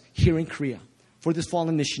place here in Korea for this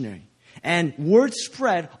fallen missionary. And word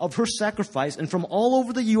spread of her sacrifice, and from all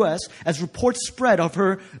over the U.S., as reports spread of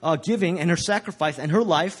her giving and her sacrifice and her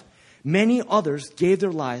life, many others gave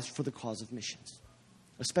their lives for the cause of missions,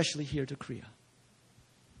 especially here to Korea.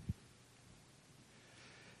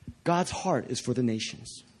 God's heart is for the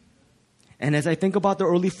nations. And as I think about the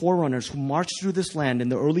early forerunners who marched through this land in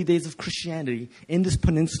the early days of Christianity in this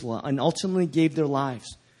peninsula and ultimately gave their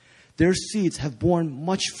lives, their seeds have borne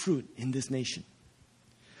much fruit in this nation.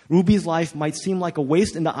 Ruby's life might seem like a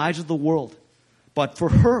waste in the eyes of the world, but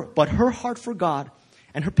her heart for God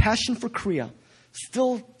and her passion for Korea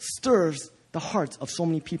still stirs the hearts of so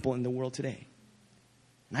many people in the world today.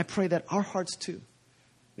 And I pray that our hearts too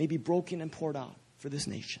may be broken and poured out for this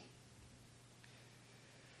nation.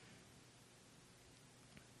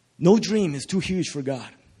 No dream is too huge for God.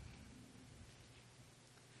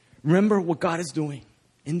 Remember what God is doing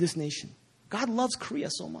in this nation. God loves Korea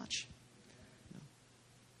so much.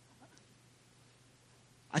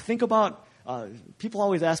 I think about, people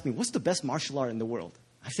always ask me, what's the best martial art in the world?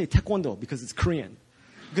 I say Taekwondo because it's Korean.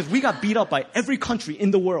 Because we got beat up by every country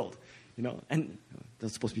in the world. And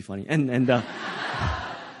that's supposed to be funny. And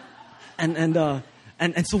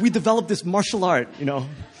so we developed this martial art,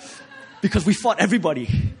 because we fought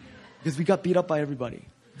everybody. Because we got beat up by everybody.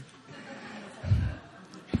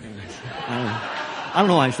 I don't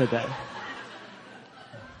know why I said that.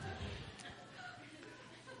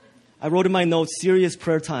 I wrote in my notes, serious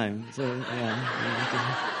prayer time. So,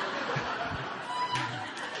 yeah.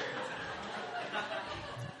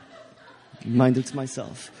 Reminder to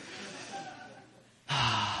myself.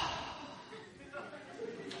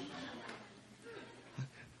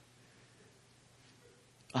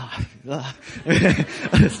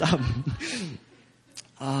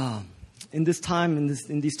 in this time,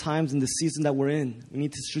 in these times, in this season that we're in, we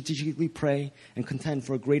need to strategically pray and contend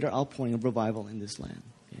for a greater outpouring of revival in this land.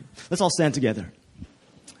 Okay? Let's all stand together.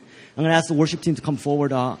 I'm going to ask the worship team to come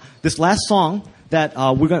forward. This last song that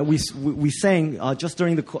we sang just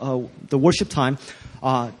during the worship time,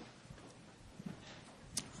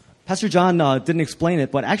 Pastor John didn't explain it,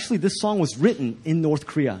 but actually this song was written in North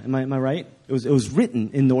Korea. Am I right? It was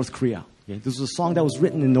written in North Korea. Okay? This was a song that was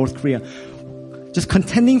written in North Korea. Just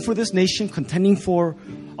contending for this nation, contending for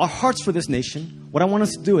our hearts for this nation. What I want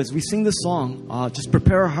us to do is we sing this song, just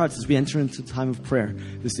prepare our hearts as we enter into the time of prayer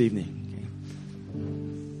this evening.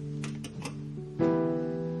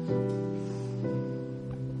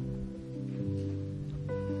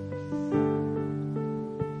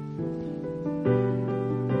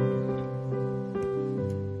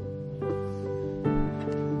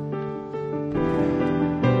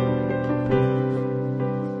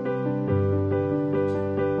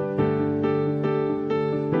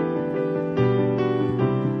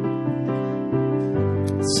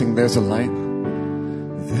 Sing, there's a light.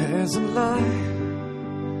 There's a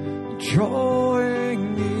light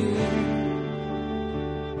drawing near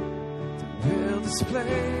that will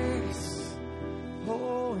displace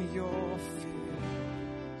all your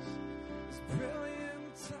fears.